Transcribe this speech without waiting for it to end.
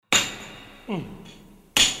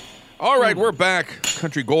All right, we're back.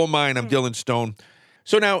 Country Gold Mine, I'm Dylan Stone.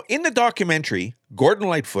 So now, in the documentary, Gordon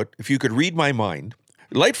Lightfoot, If You Could Read My Mind,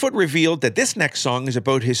 Lightfoot revealed that this next song is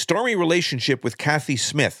about his stormy relationship with Kathy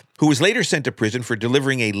Smith, who was later sent to prison for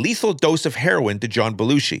delivering a lethal dose of heroin to John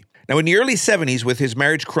Belushi. Now, in the early 70s, with his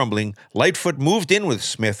marriage crumbling, Lightfoot moved in with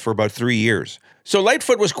Smith for about 3 years. So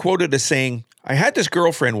Lightfoot was quoted as saying, "I had this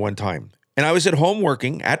girlfriend one time, and I was at home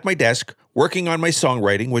working, at my desk, working on my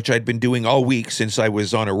songwriting, which I'd been doing all week since I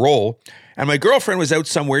was on a roll, and my girlfriend was out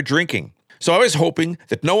somewhere drinking. So I was hoping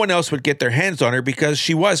that no one else would get their hands on her because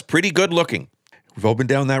she was pretty good looking." We've all been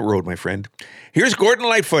down that road, my friend. Here's Gordon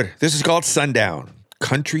Lightfoot. This is called Sundown,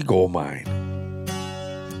 Country Gold Mine.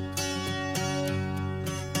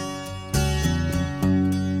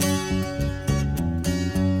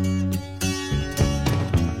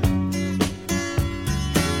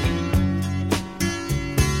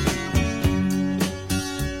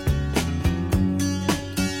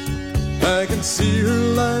 I can see her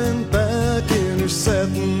lying back in her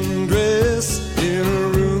satin dress, in a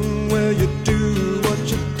room where you do what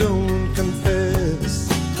you don't confess.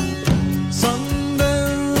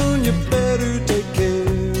 Sundown, you better take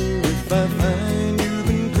care if I find you've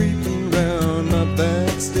been creeping round my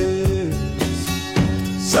back stairs.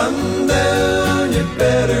 Sundown, you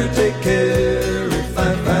better take care if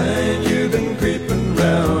I find you've been creeping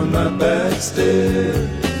round my back stairs.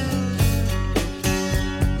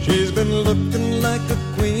 She's been looking like a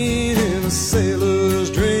queen in a sailor's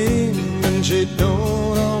dream, and she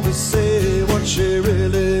don't always say what she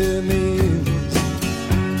really means.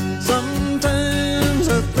 Sometimes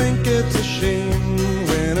I think it's a shame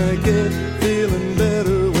when I get feeling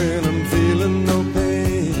better when I'm feeling no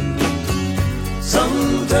pain.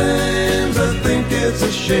 Sometimes I think it's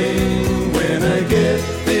a shame when I get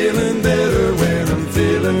feeling better when I'm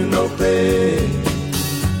feeling no pain.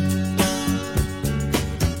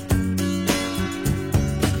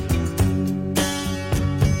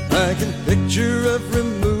 I can picture every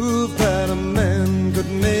move that a man could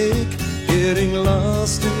make. Getting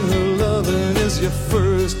lost in her loving is your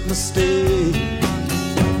first mistake.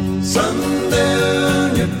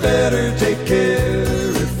 Sundown, you better take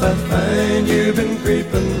care if I find you've been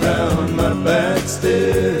creeping round my back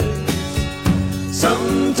stairs.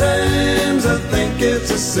 Sometimes I think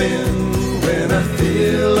it's a sin when I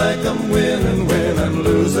feel like I'm winning when I'm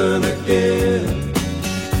losing again.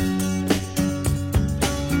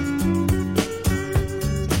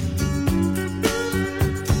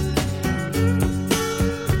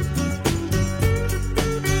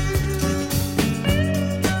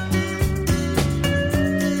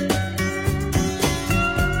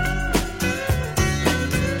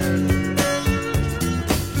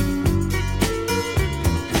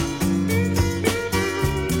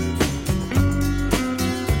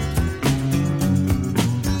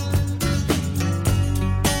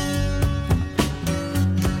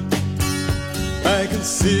 I can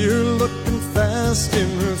see her looking fast in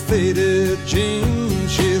her faded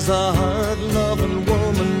jeans. She's a hard-loving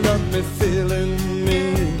woman, got me feeling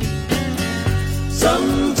mean.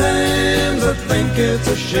 Sometimes I think it's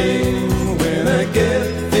a shame when I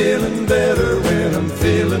get feeling better when I'm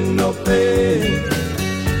feeling no pain.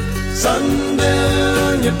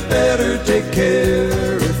 Sundown, you better take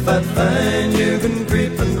care if I find you've been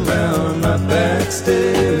creeping round my back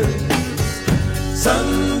stairs.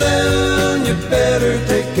 Sundown, you better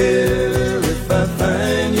take care if I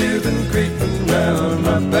find you've been creeping round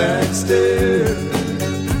my back stairs.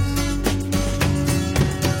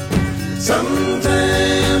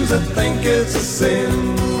 Sometimes I think it's a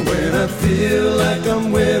sin when I feel like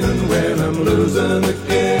I'm winning when I'm losing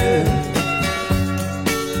again.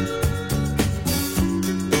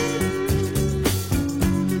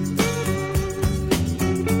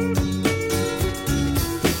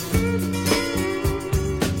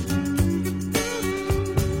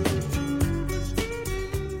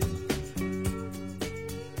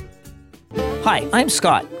 Hi, I'm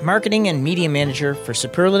Scott, Marketing and Media Manager for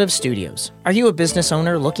Superlative Studios. Are you a business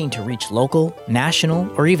owner looking to reach local, national,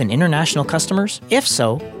 or even international customers? If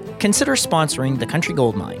so, consider sponsoring the Country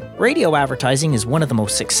Gold Mine. Radio advertising is one of the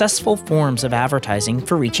most successful forms of advertising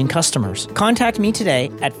for reaching customers. Contact me today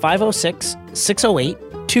at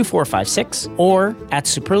 506-608-2456 or at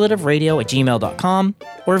superlativeradio@gmail.com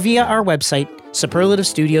or via our website,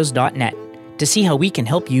 superlativestudios.net, to see how we can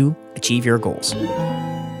help you achieve your goals.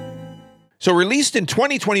 So released in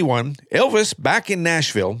 2021, Elvis, back in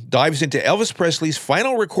Nashville, dives into Elvis Presley's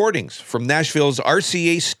final recordings from Nashville's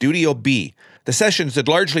RCA Studio B, the sessions that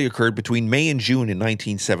largely occurred between May and June in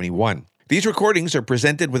 1971. These recordings are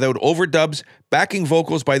presented without overdubs. Backing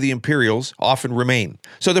vocals by the Imperials often remain.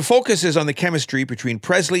 So the focus is on the chemistry between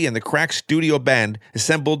Presley and the crack studio band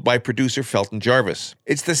assembled by producer Felton Jarvis.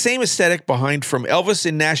 It's the same aesthetic behind From Elvis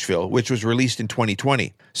in Nashville, which was released in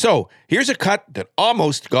 2020. So here's a cut that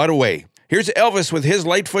almost got away. Here's Elvis with his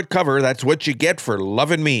Lightfoot cover, That's What You Get for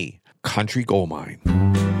Lovin' Me, Country Gold Mine.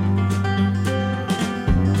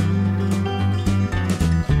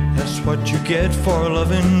 That's what you get for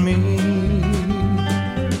loving me.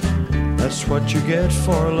 That's what you get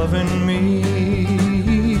for loving me.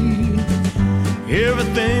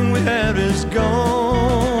 Everything we had is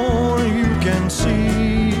gone, you can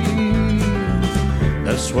see.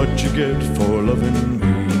 That's what you get for loving me.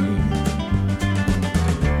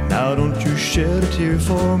 Now don't you shed a tear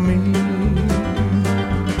for me.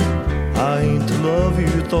 I ain't the love you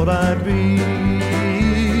thought I'd be.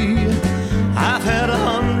 I've had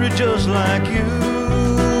 100 just like you,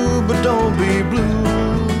 but don't be blue.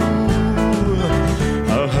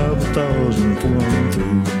 I'll have 1,000 for I'm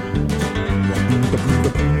through.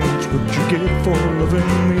 That's what you get for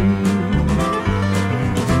loving me.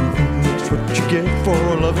 That's what you get for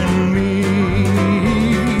loving me.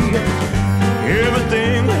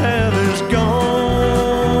 Everything we have is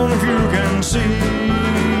gone, if you can see.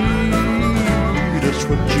 That's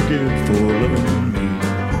what you get for loving me.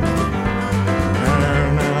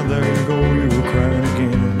 Now there you go, you're crying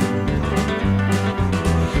again.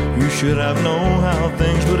 You should have known how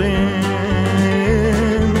things would end.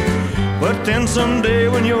 But then someday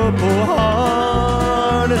when your poor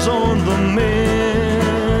heart is on the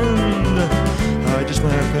mend, I just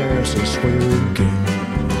might pass this way again.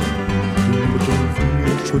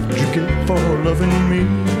 That's what you get for loving me.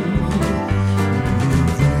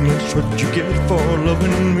 That's what you get for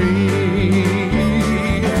loving me.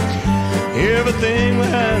 Everything we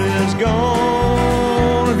had is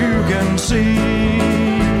gone, if you can see.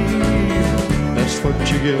 That's what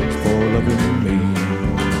you get for loving me.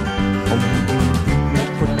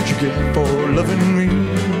 That's what you get for loving me.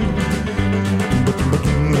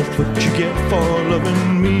 That's what you get for loving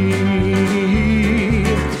me.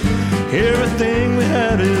 Everything we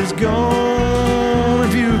had is gone,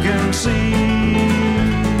 if you can see.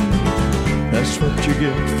 That's what you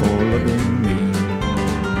get for loving me.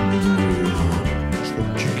 That's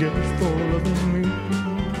what you get for loving me.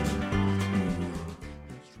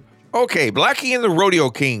 Okay, Blackie and the Rodeo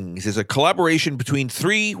Kings is a collaboration between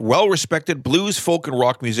three well-respected blues, folk, and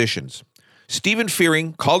rock musicians. Stephen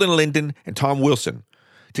Fearing, Colin Linden, and Tom Wilson.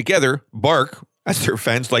 Together, Bark, as their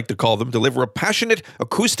fans like to call them, deliver a passionate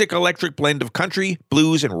acoustic electric blend of country,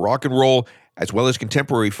 blues, and rock and roll, as well as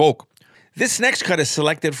contemporary folk. This next cut is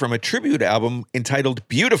selected from a tribute album entitled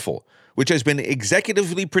Beautiful, which has been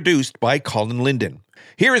executively produced by Colin Linden.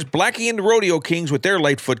 Here is Blackie and the Rodeo Kings with their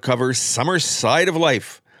Lightfoot cover, Summer Side of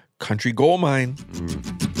Life, Country Gold Mine.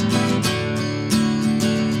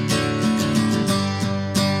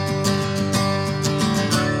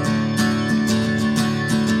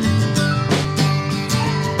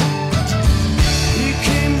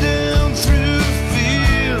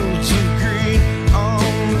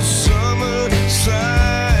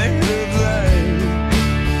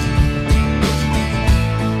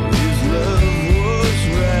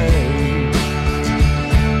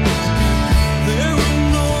 There were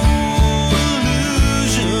no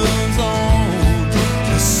illusions.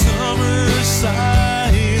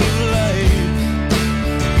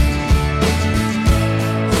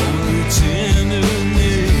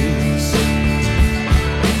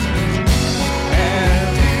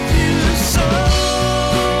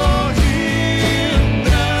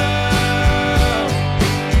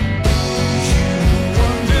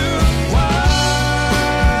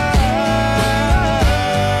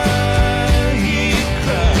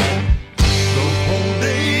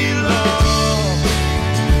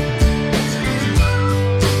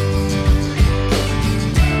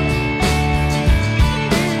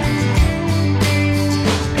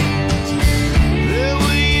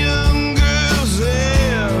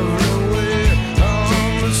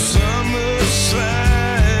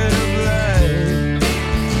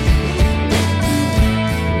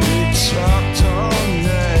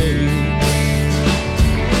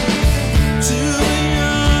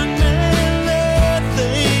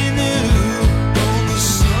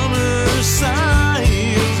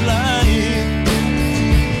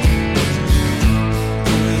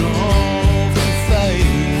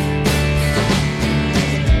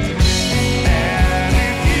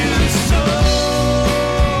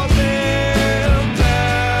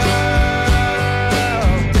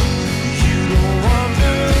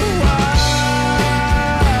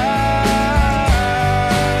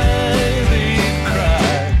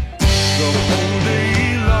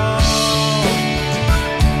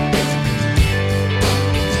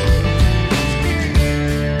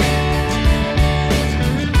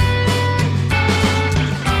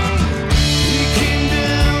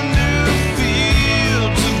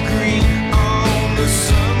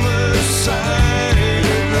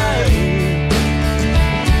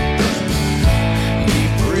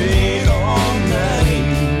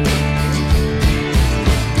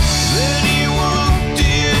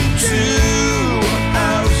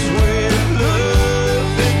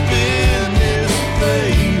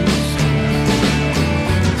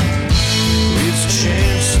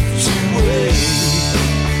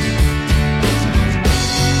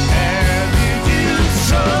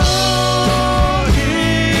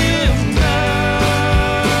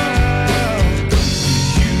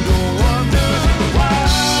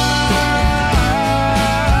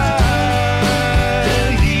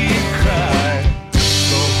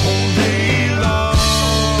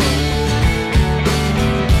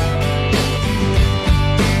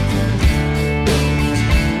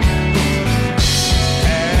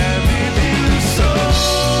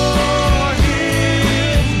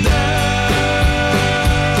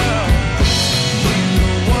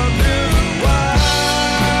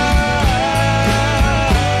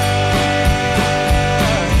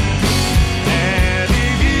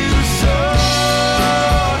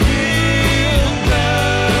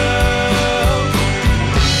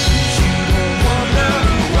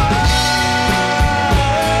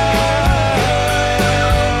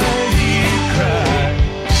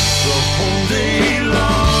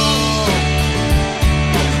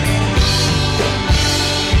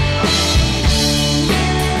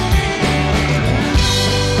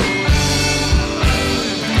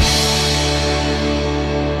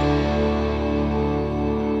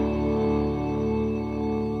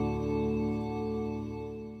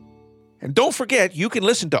 And don't forget, you can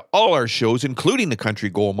listen to all our shows, including The Country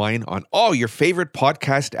Gold Mine, on all your favorite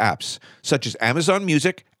podcast apps, such as Amazon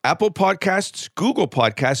Music, Apple Podcasts, Google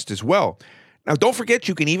Podcasts as well. Now, don't forget,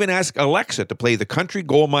 you can even ask Alexa to play the Country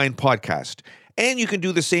Gold Mine podcast. And you can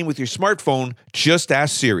do the same with your smartphone. Just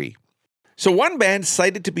ask Siri. So one band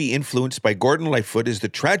cited to be influenced by Gordon Lightfoot is the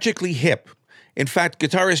Tragically Hip. In fact,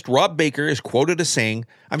 guitarist Rob Baker is quoted as saying,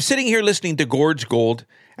 "I'm sitting here listening to Gord's Gold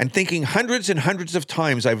and thinking hundreds and hundreds of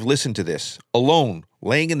times I've listened to this, alone,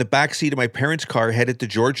 laying in the backseat of my parents' car headed to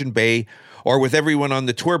Georgian Bay, or with everyone on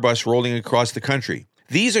the tour bus rolling across the country.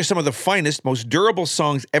 These are some of the finest, most durable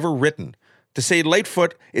songs ever written. To say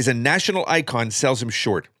Lightfoot is a national icon sells him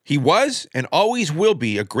short. He was and always will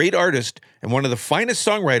be a great artist and one of the finest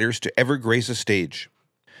songwriters to ever grace a stage.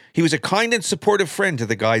 He was a kind and supportive friend to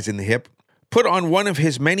the guys in the Hip. Put on one of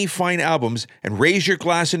his many fine albums and raise your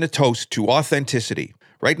glass in a toast to authenticity."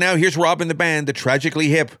 Right now, here's Rob and the band, the Tragically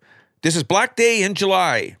Hip. This is Black Day in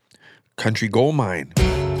July. Country Gold Mine.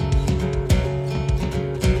 Black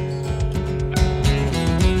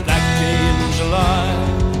day in July.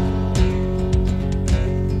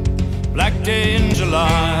 Black day in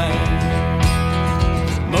July.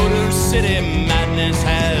 Motor City madness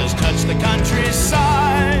has touched the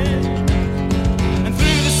countryside. And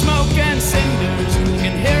through the smoke and cinders, you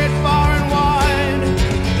can hear it far and wide.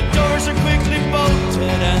 The doors are quickly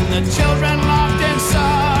bolted and the children locked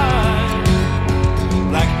inside.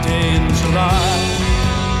 Black day in July.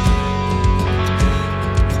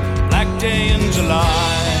 Black day in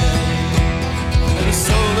July. The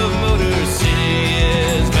soul of Motor City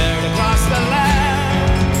is buried across the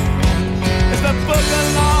land. As the book of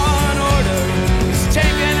law and order is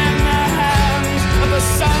taken in the hands of the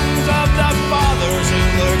sons of the fathers who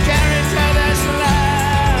were carried to this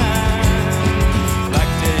land.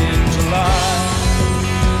 Black day in July.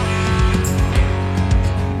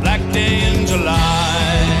 Black day in July.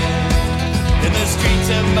 In the streets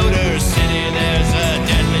of Motor City there's a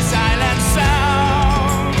deadly silent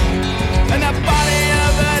sound. And the body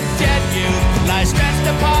of a dead youth lies stretched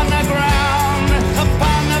upon the ground.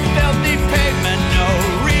 Upon the filthy pavement no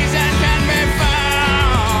reason can be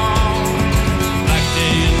found. Black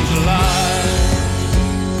day in July.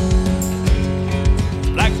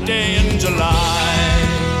 Black day in July.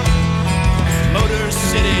 Motor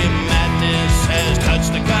City madness has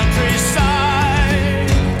touched the countryside.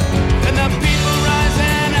 And the people rise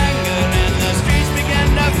in anger and the streets begin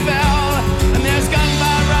to fill. And there's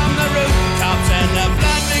gunfire from the rooftops and the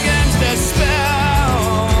blood begins to spill.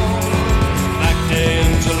 Black day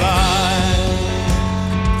in July.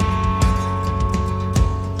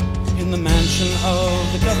 In the mansion of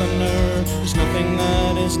the governor, there's nothing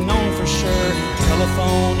that is known for sure. The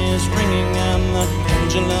telephone is ringing and the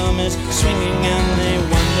pendulum is swinging, and they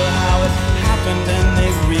wonder how it happened, and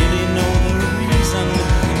they really know the reason.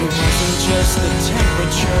 It wasn't just the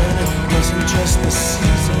temperature, it wasn't just the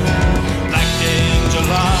season. Black day in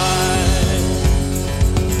July.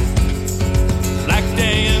 Black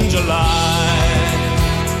day in July.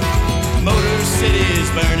 Motor City's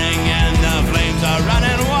burning and the flames are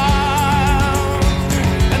running wide.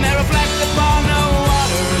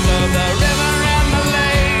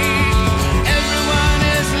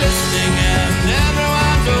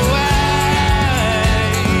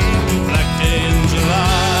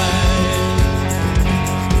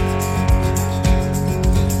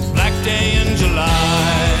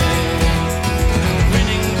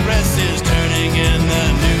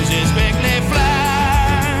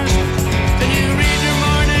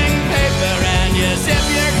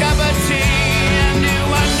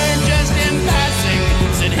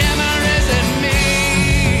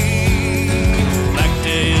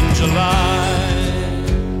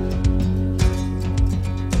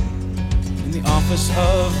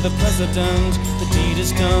 president. The deed is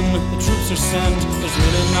done, the troops are sent. There's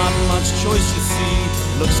really not much choice, you see.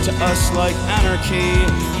 Looks to us like anarchy.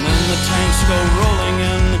 And then the tanks go rolling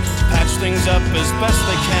in to patch things up as best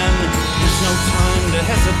they can. There's no time to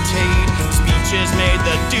hesitate. Speeches made,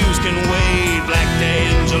 the dues can wait. Black day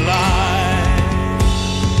in July.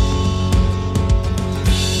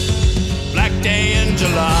 Black day in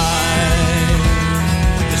July.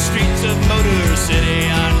 The streets of Motor City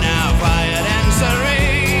are now quiet and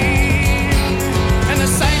serene, and the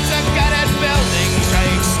sights of gutted buildings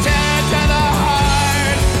strike tear to the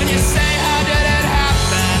heart. And you say, how did it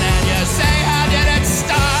happen? And you say, how did it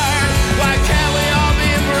start? Why can't we all be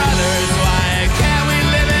brothers? Why can't we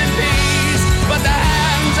live in peace? But the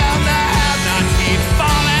hands of the have-nots keep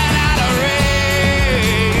falling out of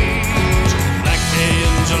reach. Black day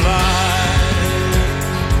in July.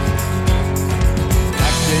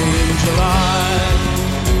 July.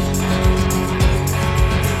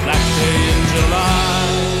 Black day in July.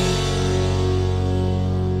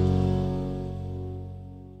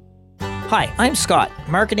 Hi, I'm Scott,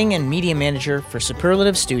 Marketing and Media Manager for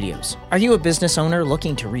Superlative Studios. Are you a business owner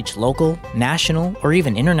looking to reach local, national, or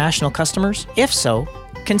even international customers? If so,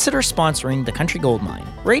 consider sponsoring the Country Gold Mine.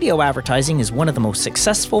 Radio advertising is one of the most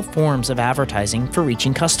successful forms of advertising for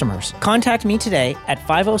reaching customers. Contact me today at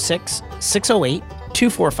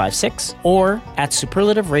 506-608-2456 or at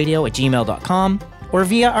superlativeradio@gmail.com or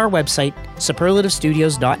via our website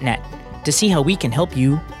superlativestudios.net to see how we can help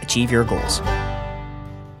you achieve your goals.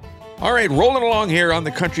 All right, rolling along here on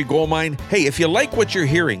the Country Gold Mine. Hey, if you like what you're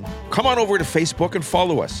hearing, come on over to Facebook and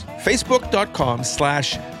follow us.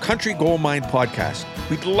 Facebook.com/Country Gold Mine Podcast.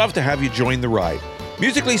 We'd love to have you join the ride.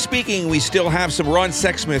 Musically speaking, we still have some Ron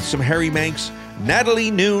Sexsmith, some Harry Manx, Natalie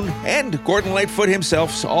Noon, and Gordon Lightfoot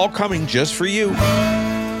himself, all coming just for you.